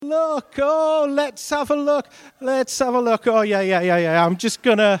look. Oh, let's have a look. Let's have a look. Oh, yeah. I'm just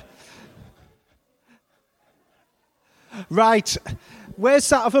going to... Right. Where's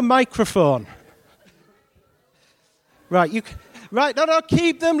that other microphone? Right. Right. No.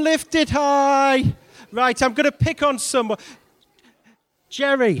 Keep them lifted high. Right. I'm going to pick on someone.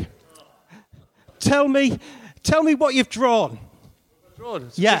 Jerry, tell me what you've drawn.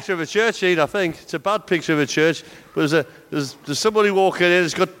 It's a picture of a church, Ian, I think. It's a bad picture of a church. But there's somebody walking in.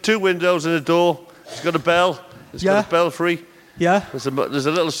 It's got 2 windows and a door. It's got a bell. It's got a belfry. Yeah. There's a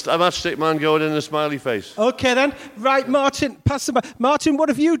little matchstick man going in a smiley face. Okay, then. Right, Martin, pass the mic. Martin, what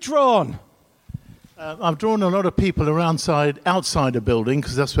have you drawn? I've drawn a lot of people outside a building,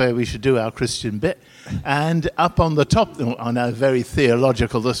 because that's where we should do our Christian bit. And up on the top, I know, very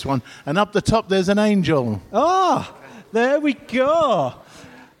theological, this one. And up the top, there's an angel. Oh, there we go.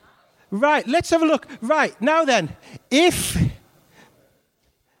 Right, let's have a look. Right, now then, if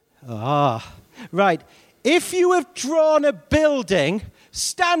you have drawn a building,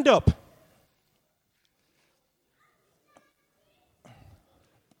 stand up.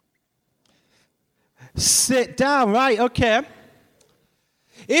 Sit down, right, okay.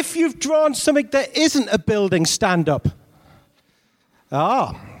 If you've drawn something that isn't a building, stand up.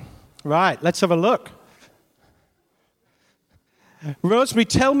 Right, let's have a look. Rosemary,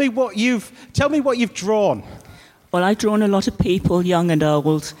 tell me what you've drawn. Well, I've drawn a lot of people, young and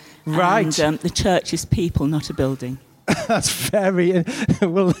old. Right. And the church is people, not a building. That's very...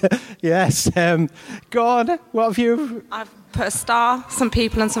 well, yes. Go on, what have you... I've put a star, some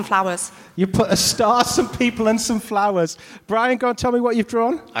people and some flowers. You put a star, some people and some flowers. Brian, go on, tell me what you've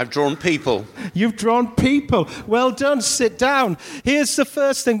drawn. I've drawn people. You've drawn people. Well done, sit down. Here's the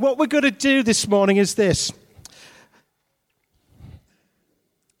first thing. What we're going to do this morning is this.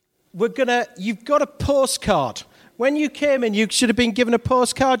 You've got a postcard. When you came in, you should have been given a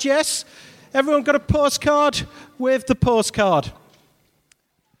postcard, yes? Everyone got a postcard? Wave the postcard.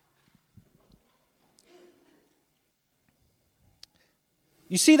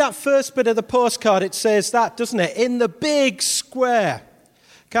 You see that first bit of the postcard? It says that, doesn't it? In the big square.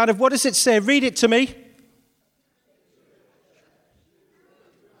 Kind of, what does it say? Read it to me.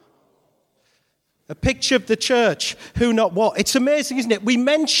 A picture of the church. Who, not what. It's amazing, isn't it? We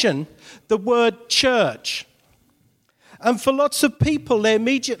mention the word church. And for lots of people, they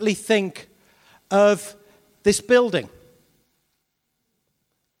immediately think of this building.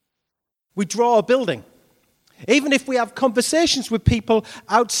 We draw a building. Even if we have conversations with people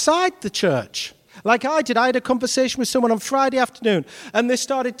outside the church. Like I did. I had a conversation with someone on Friday afternoon, and they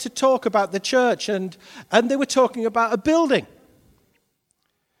started to talk about the church, and they were talking about a building.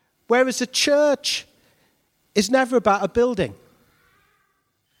 Whereas a church is never about a building.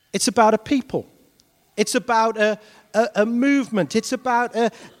 It's about a people. It's about a movement. It's about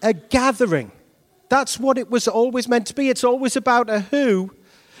a gathering. That's what it was always meant to be. It's always about a who,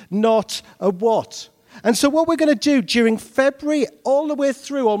 not a what. And so what we're going to do during February, all the way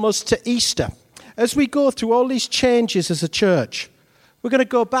through almost to Easter, as we go through all these changes as a church, we're going to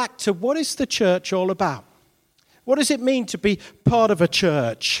go back to what is the church all about? What does it mean to be part of a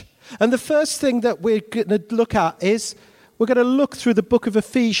church? And the first thing that we're going to look at is we're going to look through the book of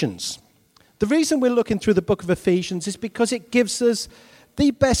Ephesians. The reason we're looking through the book of Ephesians is because it gives us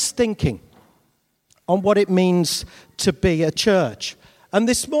the best thinking on what it means to be a church. And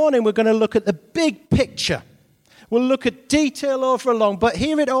this morning we're going to look at the big picture. We'll look at detail over along, but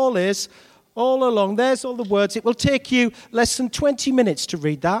here it all is, all along. There's all the words. It will take you less than 20 minutes to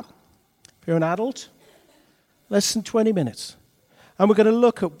read that. If you're an adult, less than 20 minutes. And we're going to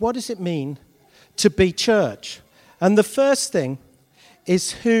look at what does it mean to be church. And the first thing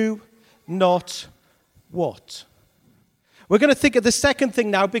is who, not what. We're going to think of the second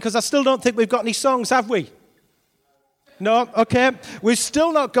thing now because I still don't think we've got any songs, have we? No? Okay. We've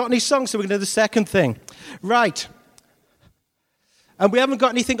still not got any songs, so we're going to do the second thing. Right. And we haven't got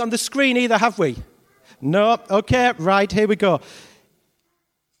anything on the screen either, have we? No? Okay. Right. Here we go.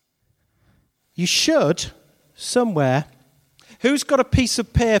 You should, somewhere... Who's got a piece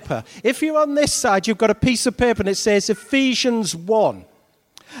of paper? If you're on this side, you've got a piece of paper and it says Ephesians 1.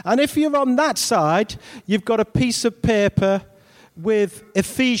 And if you're on that side, you've got a piece of paper with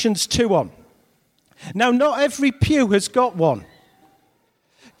Ephesians 2 on. Now, not every pew has got one.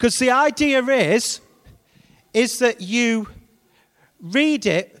 Because the idea is that you read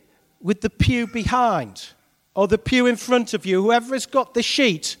it with the pew behind or the pew in front of you, whoever has got the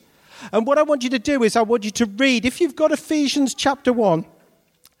sheet. And what I want you to do is I want you to read, if you've got Ephesians chapter 1,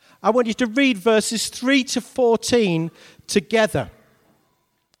 I want you to read verses 3 to 14 together.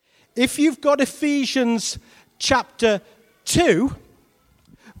 If you've got Ephesians chapter 2,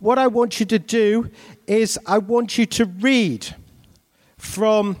 what I want you to do is I want you to read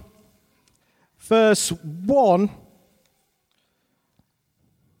from verse 1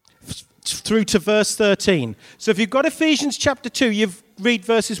 through to verse 13. So if you've got Ephesians chapter 2, you read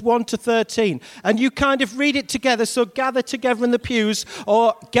verses 1 to 13. And you kind of read it together. So gather together in the pews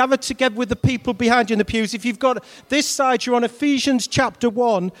or gather together with the people behind you in the pews. If you've got this side, you're on Ephesians chapter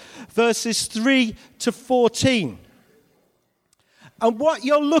 1, verses 3 to 14. And what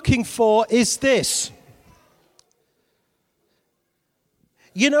you're looking for is this.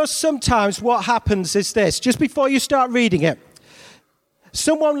 You know, sometimes what happens is this. Just before you start reading it,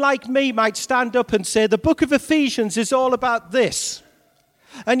 someone like me might stand up and say, the book of Ephesians is all about this.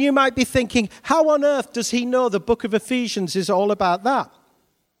 And you might be thinking, how on earth does he know the book of Ephesians is all about that?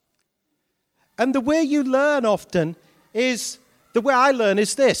 And the way you learn often is, the way I learn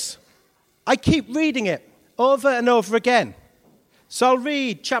is this. I keep reading it over and over again. So I'll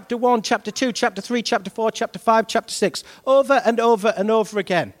read chapter 1, chapter 2, chapter 3, chapter 4, chapter 5, chapter 6, over and over and over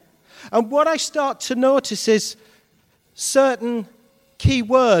again. And what I start to notice is certain key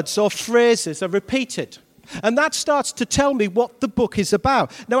words or phrases are repeated. And that starts to tell me what the book is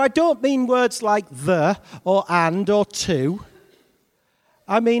about. Now, I don't mean words like the or and or to.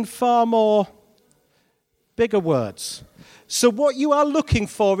 I mean far more bigger words. So what you are looking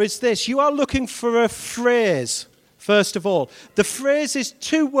for is this. You are looking for a phrase, first of all. The phrase is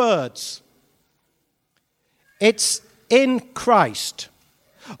 2 words. It's in Christ.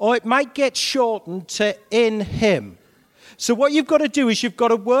 Or it might get shortened to in him. So what you've got to do is you've got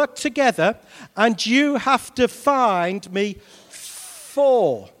to work together and you have to find me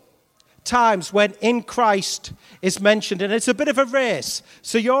 4 times when in Christ is mentioned. And it's a bit of a race.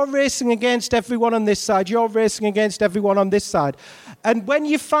 So you're racing against everyone on this side. You're racing against everyone on this side. And when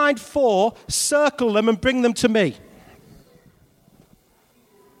you find 4, circle them and bring them to me.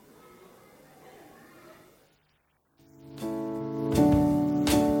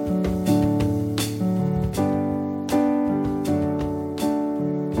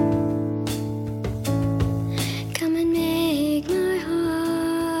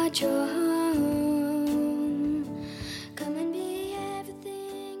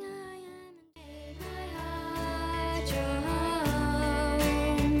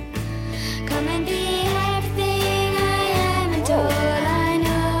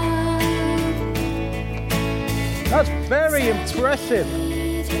 Very impressive.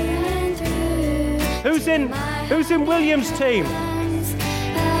 Who's in William's team?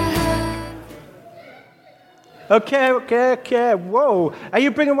 Okay. Whoa. Are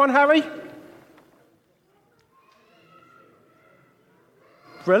you bringing one, Harry?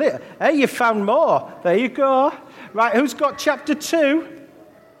 Brilliant. Hey, you found more. There you go. Right, who's got chapter 2?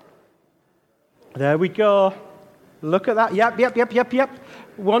 There we go. Look at that. Yep.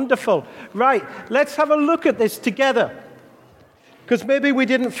 Wonderful. Right, let's have a look at this together. Because maybe we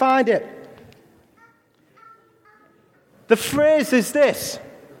didn't find it. The phrase is this.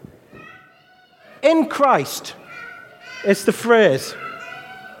 In Christ is the phrase.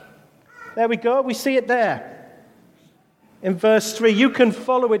 There we go. We see it there. In verse 3. You can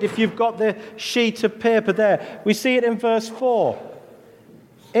follow it if you've got the sheet of paper there. We see it in verse 4.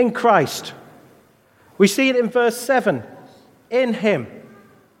 In Christ. We see it in verse 7. In him.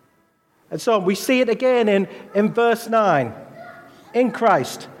 And so on. We see it again in verse 9. In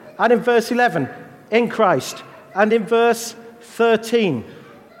Christ. And in verse 11. In Christ. And in verse 13.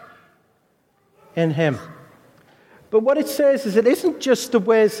 In him. But what it says is it isn't just the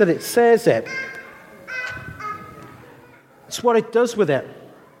ways that it says it. It's what it does with it. Do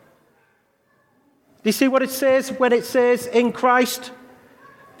you see what it says when it says in Christ?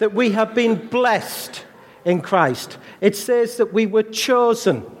 That we have been blessed in Christ. It says that we were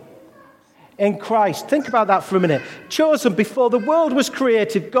chosen in Christ. Think about that for a minute. Chosen before the world was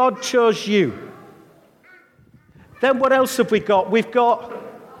created. God chose you. Then what else have we got? We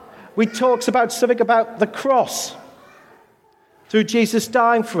talks about something about the cross. Through Jesus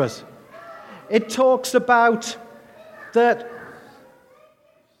dying for us. It talks about that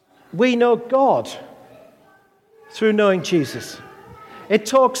we know God through knowing Jesus. It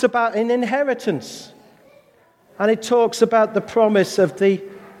talks about an inheritance. And it talks about the promise of the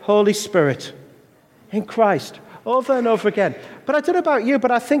Holy Spirit in Christ over and over again. But I don't know about you,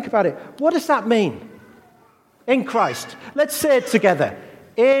 but I think about it. What does that mean? In Christ. Let's say it together.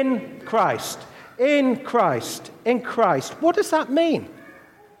 In Christ. In Christ. In Christ. What does that mean?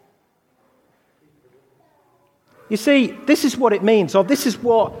 You see, this is what it means, or this is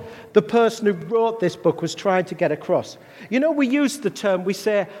what the person who wrote this book was trying to get across. You know, we use the term, we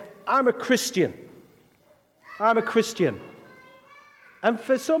say, I'm a Christian. I'm a Christian. And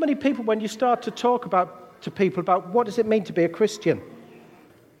for so many people, when you start to talk to people about what does it mean to be a Christian,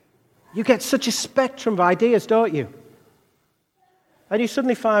 you get such a spectrum of ideas, don't you? And you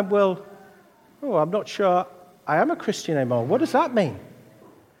suddenly find, well, I'm not sure I am a Christian anymore. What does that mean?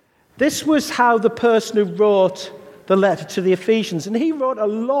 This was how the person who wrote the letter to the Ephesians, and he wrote a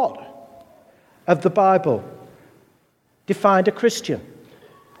lot of the Bible, defined a Christian.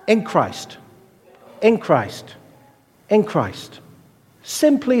 In Christ. In Christ. In Christ.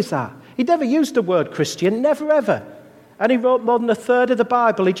 Simply as that. He never used the word Christian, never ever. And he wrote more than a third of the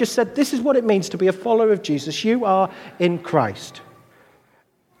Bible. He just said, this is what it means to be a follower of Jesus. You are in Christ.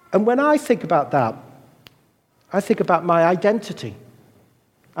 And when I think about that, I think about my identity.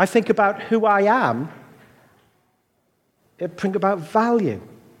 I think about who I am. I think about value.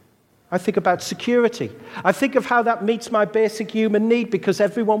 I think about security. I think of how that meets my basic human need because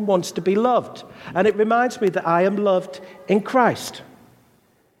everyone wants to be loved. And it reminds me that I am loved in Christ.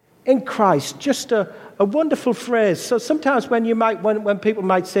 In Christ, just a wonderful phrase. So sometimes when people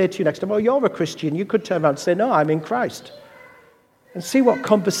might say to you next time, you're a Christian, you could turn around and say, no, I'm in Christ. And see what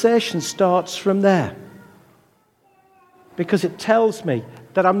conversation starts from there. Because it tells me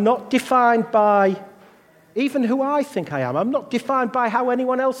that I'm not defined by even who I think I am. I'm not defined by how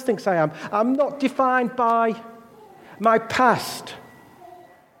anyone else thinks I am. I'm not defined by my past.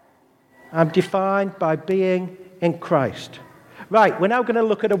 I'm defined by being in Christ. Right, we're now going to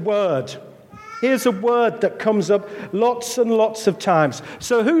look at a word. Here's a word that comes up lots and lots of times.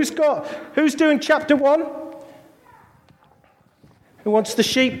 So who's doing chapter 1? Who wants the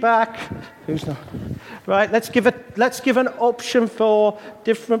sheet back? Who's not? Right, let's give an option for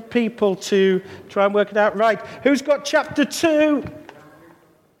different people to try and work it out. Right, who's got chapter 2?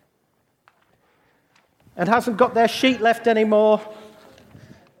 And hasn't got their sheet left anymore?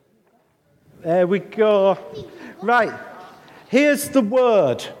 There we go. Right, here's the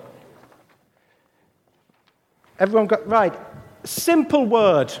word. Everyone got, right, simple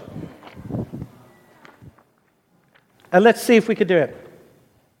word. And let's see if we can do it.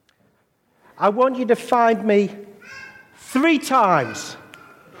 I want you to find me 3 times,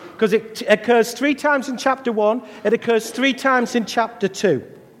 because it occurs 3 times in chapter 1, it occurs 3 times in chapter 2.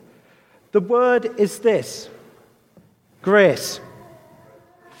 The word is this: grace.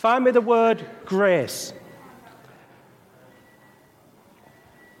 Find me the word grace.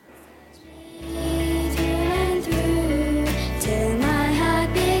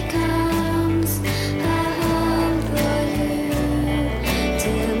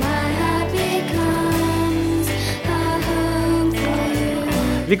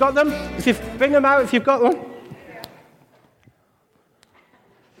 Have you got them? If you bring them out, if you've got them.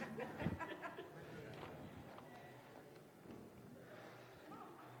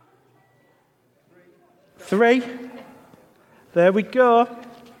 Three. There we go.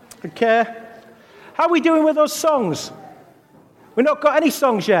 Okay. How are we doing with those songs? We've not got any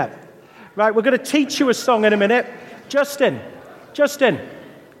songs yet. Right, we're going to teach you a song in a minute. Justin,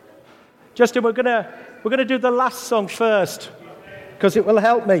 we're going to do the last song first, because it will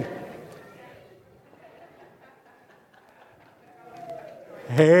help me.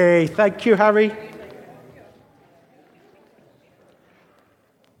 Hey, thank you, Harry.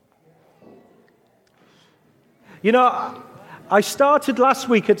 You know, I started last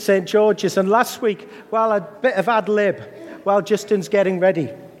week at St. George's, and last week, a bit of ad lib while Justin's getting ready,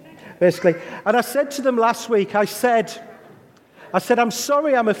 basically. And I said to them last week, I said, I'm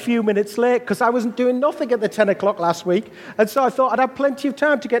sorry I'm a few minutes late because I wasn't doing nothing at the 10 o'clock last week. And so I thought I'd have plenty of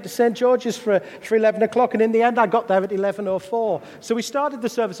time to get to St. George's for 11 o'clock. And in the end, I got there at 11:04. So we started the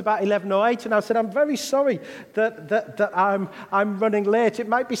service about 11:08. And I said, I'm very sorry that I'm running late. It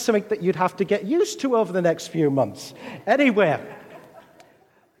might be something that you'd have to get used to over the next few months. Anyway,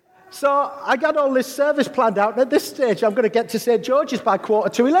 so I got all this service planned out. And at this stage, I'm going to get to St. George's by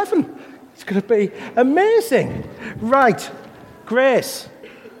 11:45. It's going to be amazing. Right. Grace.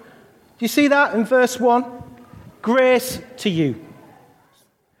 Do you see that in verse 1? Grace to you.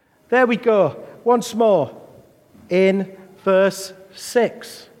 There we go. Once more. In verse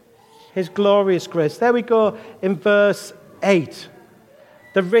 6. His glorious grace. There we go in verse 8.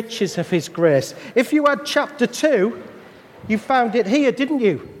 The riches of his grace. If you had chapter 2, you found it here, didn't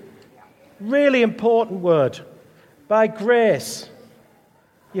you? Really important word. By grace,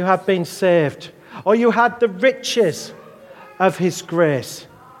 you have been saved. Or you had the riches of his grace.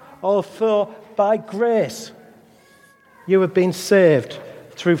 Also, by grace, you have been saved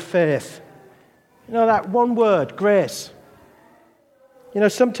through faith. You know that one word, grace. You know,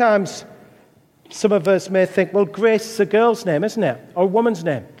 sometimes some of us may think, well, Grace is a girl's name, isn't it? Or a woman's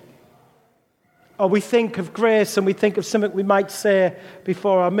name. Or we think of grace and we think of something we might say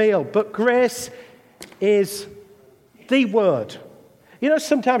before our meal. But grace is the word. You know,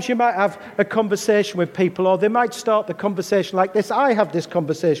 sometimes you might have a conversation with people, or they might start the conversation like this. I have this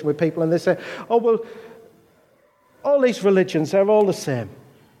conversation with people and they say, oh, well, all these religions, they're all the same.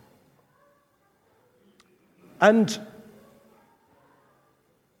 And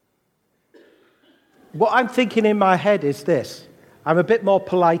what I'm thinking in my head is this. I'm a bit more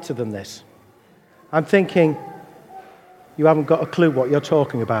politer than this. I'm thinking, you haven't got a clue what you're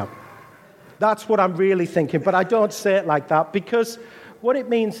talking about. That's what I'm really thinking, but I don't say it like that because what it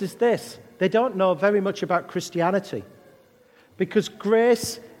means is this. They don't know very much about Christianity because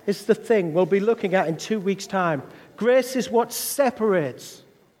grace is the thing we'll be looking at in 2 weeks' time. Grace is what separates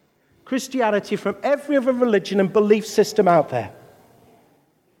Christianity from every other religion and belief system out there.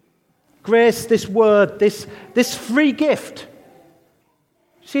 Grace, this word, this free gift.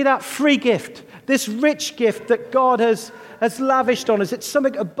 See that free gift? This rich gift that God has lavished on us. It's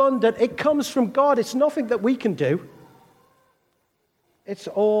something abundant. It comes from God. It's nothing that we can do. It's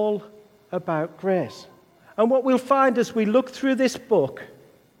all about grace. And what we'll find as we look through this book,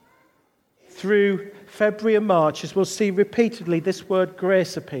 through February and March, is we'll see repeatedly this word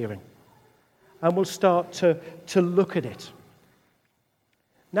grace appearing. And we'll start to look at it.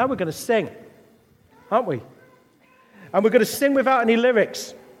 Now we're going to sing, aren't we? And we're going to sing without any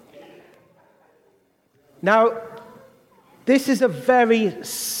lyrics. Now, this is a very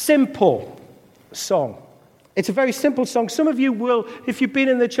simple song. It's a very simple song. Some of you will, if you've been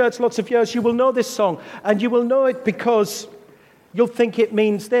in the church lots of years, you will know this song. And you will know it because you'll think it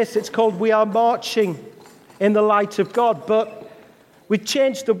means this. It's called We Are Marching in the Light of God. But we've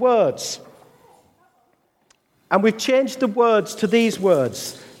changed the words. And we've changed the words to these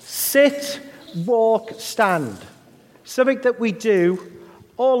words. Sit, walk, stand. Something that we do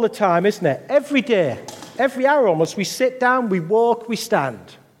all the time, isn't it? Every day, every hour almost, we sit down, we walk, we stand.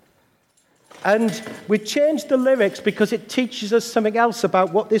 And we've changed the lyrics because it teaches us something else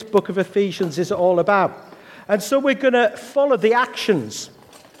about what this book of Ephesians is all about. And so we're going to follow the actions.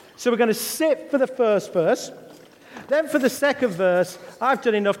 So we're going to sit for the first verse. Then for the second verse, I've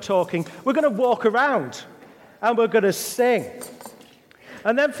done enough talking. We're going to walk around and we're going to sing.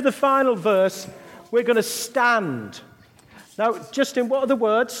 And then for the final verse, we're going to stand. Now, Justin, what are the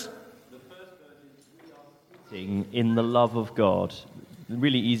words? The first verse is we are sitting in the love of God.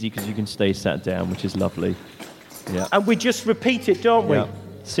 Really easy because you can stay sat down, which is lovely. Yeah. And we just repeat it, don't we? Yeah.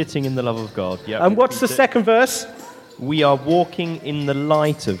 Sitting in the love of God. Yeah. And what's the second verse? We are walking in the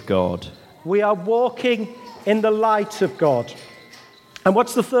light of God. We are walking in the light of God. And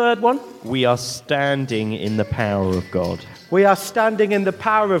what's the third one? We are standing in the power of God. We are standing in the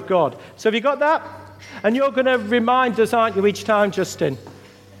power of God. So have you got that? And you're going to remind us, aren't you, each time, Justin?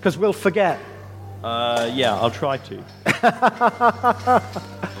 Because we'll forget. Yeah, I'll try to.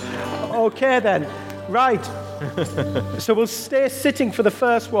 Okay, then. Right. So we'll stay sitting for the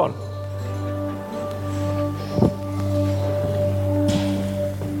first one.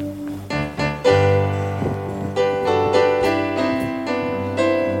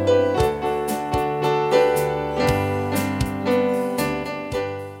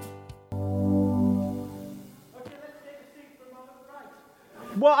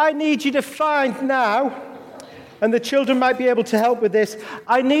 What I need you to find now, and the children might be able to help with this,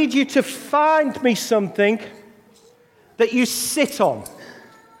 I need you to find me something that you sit on.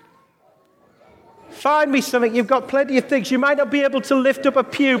 Find me something. You've got plenty of things. You might not be able to lift up a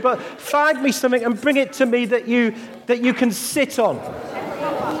pew, but find me something and bring it to me that you can sit on.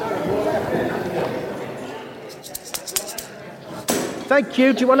 Thank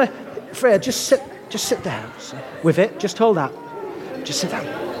you. Do you want to, Freya, just sit down with it. Just hold that. Just sit down.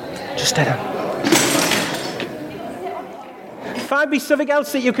 Just stay down. Find me something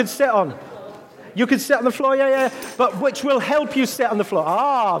else that you can sit on. You can sit on the floor, yeah, but which will help you sit on the floor.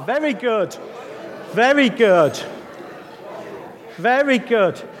 Ah, very good. Very good. Very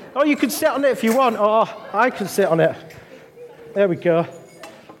good. Oh, you can sit on it if you want. Oh, I can sit on it. There we go.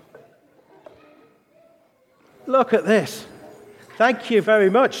 Look at this. Thank you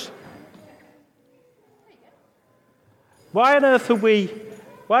very much. Why on earth are we...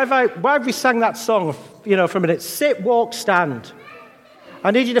 Why have we sang that song, for a minute? Sit, walk, stand.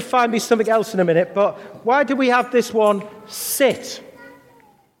 I need you to find me something else in a minute, but why do we have this one, sit?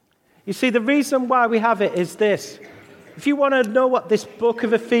 You see, the reason why we have it is this. If you want to know what this book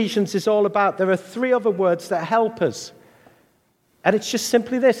of Ephesians is all about, there are 3 other words that help us. And it's just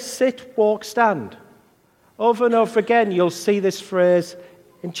simply this, sit, walk, stand. Over and over again, you'll see this phrase.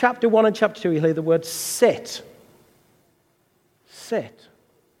 In chapter 1 and chapter 2, you'll hear the word sit. Sit.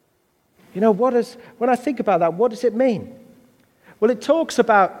 When I think about that, what does it mean? Well, it talks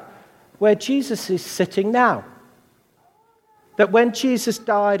about where Jesus is sitting now. That when Jesus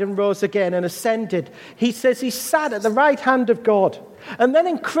died and rose again and ascended, he says he sat at the right hand of God. And then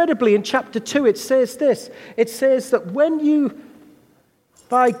incredibly in chapter 2 it says this. It says that when you,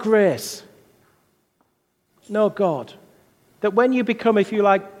 by grace, know God, that when you become, if you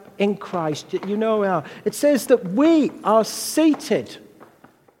like, in Christ, you know, it says that we are seated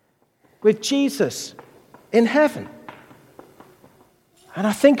with Jesus in heaven. And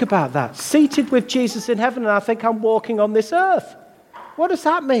I think about that, seated with Jesus in heaven, and I think I'm walking on this earth. What does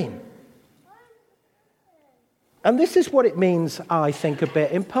that mean? And this is what it means, I think, a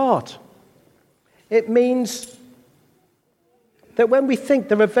bit in part. It means that when we think,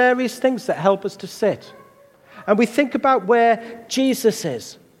 there are various things that help us to sit. And we think about where Jesus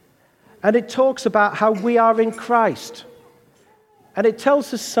is. And it talks about how we are in Christ. And it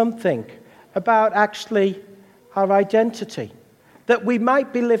tells us something about actually our identity. That we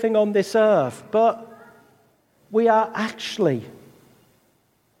might be living on this earth, but we are actually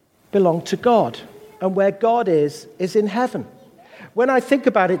belong to God. And where God is in heaven. When I think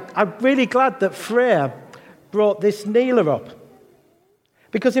about it, I'm really glad that Freya brought this kneeler up.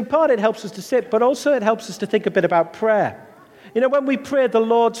 Because in part it helps us to sit, but also it helps us to think a bit about prayer. When we pray the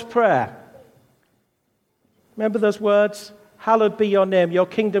Lord's Prayer, remember those words? Hallowed be your name, your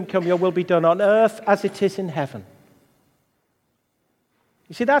kingdom come, your will be done on earth as it is in heaven.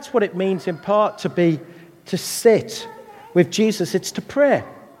 You see, that's what it means in part to sit with Jesus. It's to pray.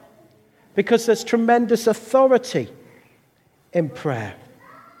 Because there's tremendous authority in prayer.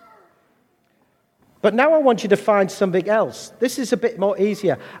 But now I want you to find something else. This is a bit more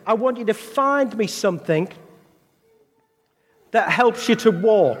easier. I want you to find me something that helps you to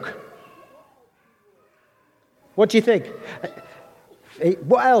walk. What do you think?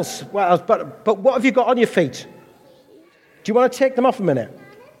 What else? But what have you got on your feet? Do you want to take them off a minute?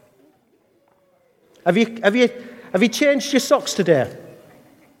 Have you changed your socks today?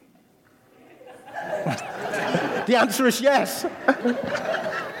 The answer is yes.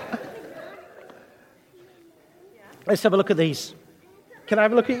 Let's have a look at these. Can I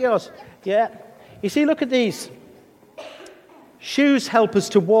have a look at yours? Yeah. You see, look at these. Shoes help us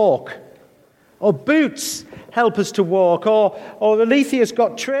to walk. Or boots help us to walk. Or Alethea's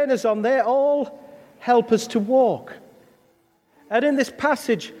got trainers on. They all help us to walk. And in this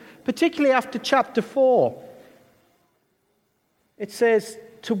passage, particularly after chapter 4, it says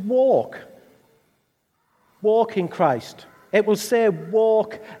to walk. Walk in Christ. It will say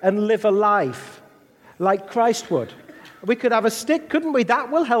walk and live a life like Christ would. We could have a stick, couldn't we?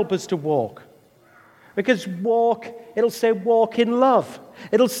 That will help us to walk. Because walk, it'll say walk in love.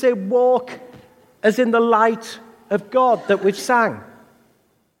 It'll say walk as in the light of God that we've sang.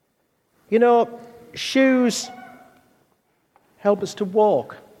 Shoes help us to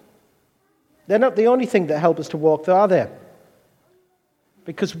walk. They're not the only thing that help us to walk, though, are they?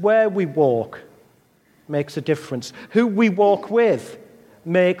 Because where we walk makes a difference. Who we walk with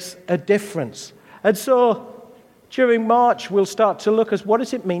makes a difference. And so, during March, we'll start to look at what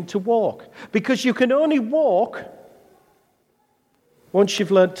does it mean to walk. Because you can only walk once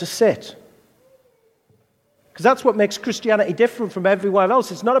you've learned to sit. Because that's what makes Christianity different from everywhere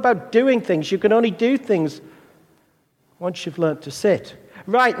else. It's not about doing things. You can only do things once you've learned to sit.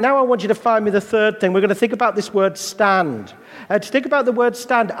 Right, now I want you to find me the third thing. We're going to think about this word stand. To think about the word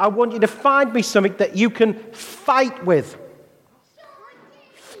stand, I want you to find me something that you can fight with.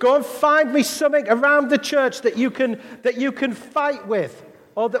 Go and find me something around the church that you can fight with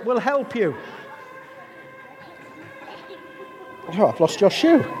or that will help you. Oh, I've lost your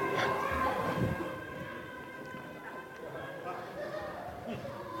shoe.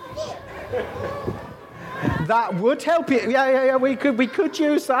 That would help you. Yeah, we could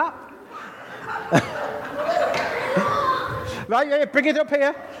use that. Right, yeah, bring it up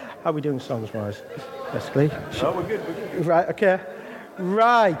here. How are we doing songs-wise? Yes, please. Oh, we're good. Right, okay.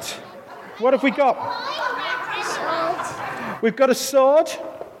 Right. What have we got? We've got a sword.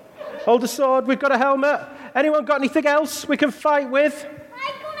 Hold the sword. We've got a helmet. Anyone got anything else we can fight with?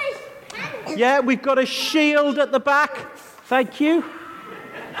 Yeah, we've got a shield at the back. Thank you.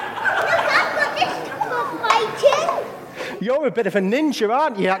 You're a bit of a ninja,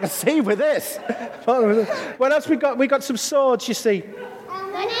 aren't you? I can see with this. What else we got? We got some swords, you see.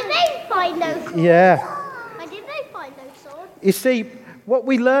 Where did they find those swords? Yeah. Where did they find those swords? You see, what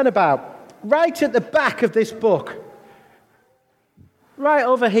we learn about right at the back of this book, right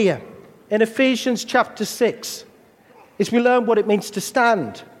over here, in Ephesians chapter 6, is we learn what it means to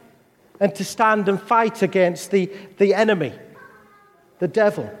stand and fight against the enemy, the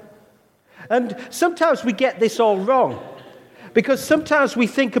devil. And sometimes we get this all wrong. Because sometimes we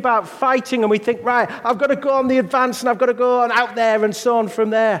think about fighting and we think, right, I've got to go on the advance and I've got to go on out there and so on from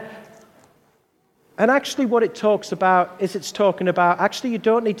there. And actually what it talks about is it's talking about, actually you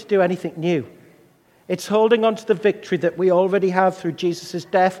don't need to do anything new. It's holding on to the victory that we already have through Jesus'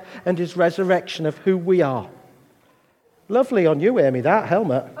 death and his resurrection of who we are. Lovely on you, Amy, that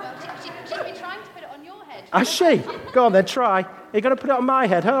helmet. She's been trying to put it on your head. Has she? Go on then, try. Are you going to put it on my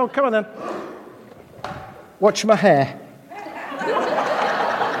head? Oh, come on then. Watch my hair.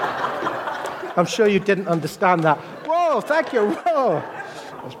 I'm sure you didn't understand that. Whoa, thank you. Whoa.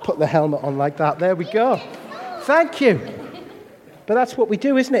 Let's put the helmet on like that. There we go. Thank you. But that's what we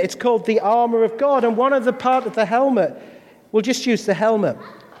do, isn't it? It's called the armor of God. And one of the part of the helmet, we'll just use the helmet.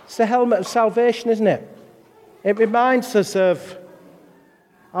 It's the helmet of salvation, isn't it? It reminds us of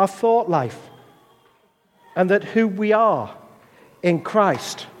our thought life and that who we are in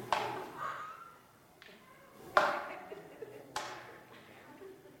Christ.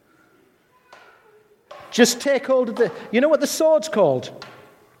 Just take hold of the... You know what the sword's called?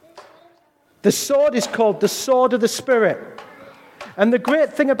 The sword is called the sword of the Spirit. And the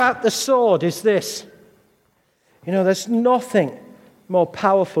great thing about the sword is this. You know, there's nothing more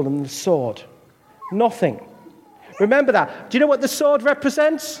powerful than the sword. Nothing. Remember that. Do you know what the sword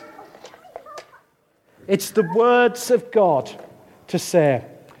represents? It's the words of God to say.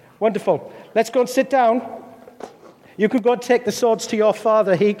 Wonderful. Let's go and sit down. You can go and take the swords to your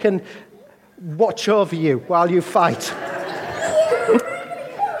father. He can watch over you while you fight.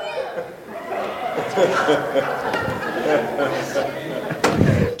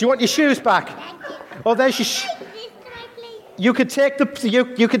 Do you want your shoes back? Oh, there's your You could take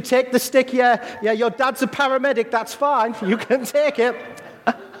you could take the stick. Yeah. Your dad's a paramedic. That's fine. You can take it.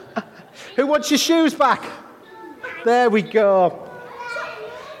 Who wants your shoes back? There we go.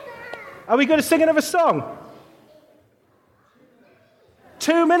 Are we going to sing another song?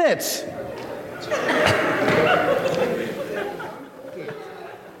 2 minutes.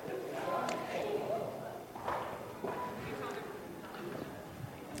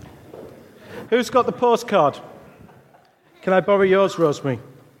 Who's got the postcard? Can I borrow yours, Rosemary?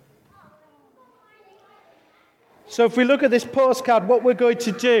 So if we look at this postcard, what we're going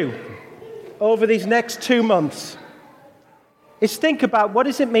to do over these next 2 months is think about what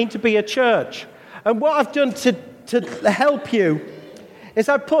does it mean to be a church. And what I've done to help you is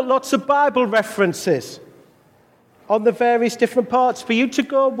I've put lots of Bible references on the various different parts for you to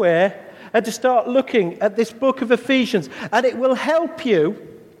go away and to start looking at this book of Ephesians. And it will help you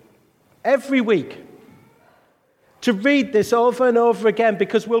every week to read this over and over again,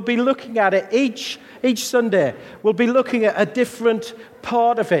 because we'll be looking at it each Sunday. We'll be looking at a different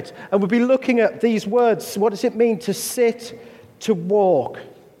part of it. And we'll be looking at these words. What does it mean to sit, to walk?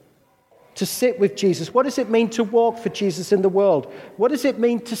 To sit with Jesus. What does it mean to walk for Jesus in the world? What does it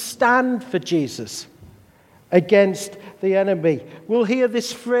mean to stand for Jesus against the enemy? We'll hear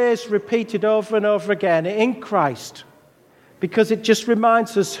this phrase repeated over and over again, in Christ, because it just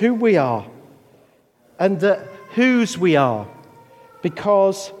reminds us who we are and that whose we are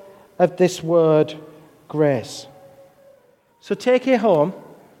because of this word grace. So take it home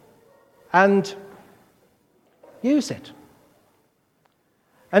and use it.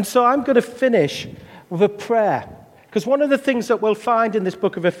 And so I'm going to finish with a prayer, because one of the things that we'll find in this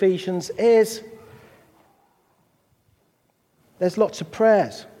book of Ephesians is there's lots of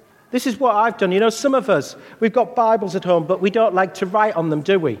prayers. This is what I've done. You know, some of us, we've got Bibles at home, but we don't like to write on them,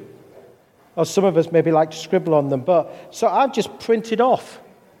 do we? Or some of us maybe like to scribble on them. So I've just printed off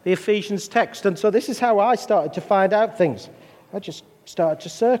the Ephesians text. And so this is how I started to find out things. I just started to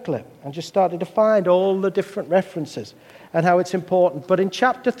circle it and just started to find all the different references and how it's important. But in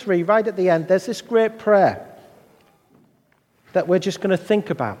chapter 3, right at the end, there's this great prayer that we're just going to think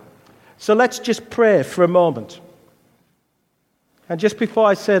about. So let's just pray for a moment. And just before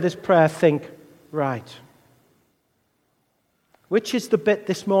I say this prayer, think, right, which is the bit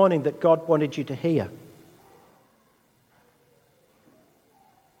this morning that God wanted you to hear?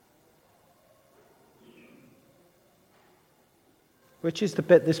 Which is the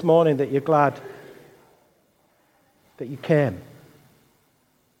bit this morning that you're glad that you came?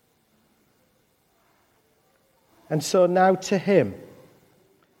 And so now to him,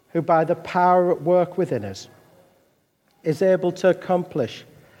 who by the power at work within us is able to accomplish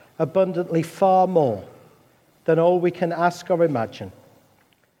abundantly far more than all we can ask or imagine.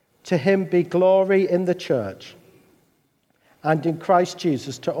 To him be glory in the church and in Christ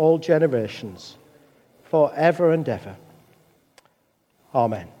Jesus to all generations, forever and ever.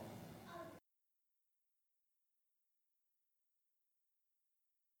 Amen.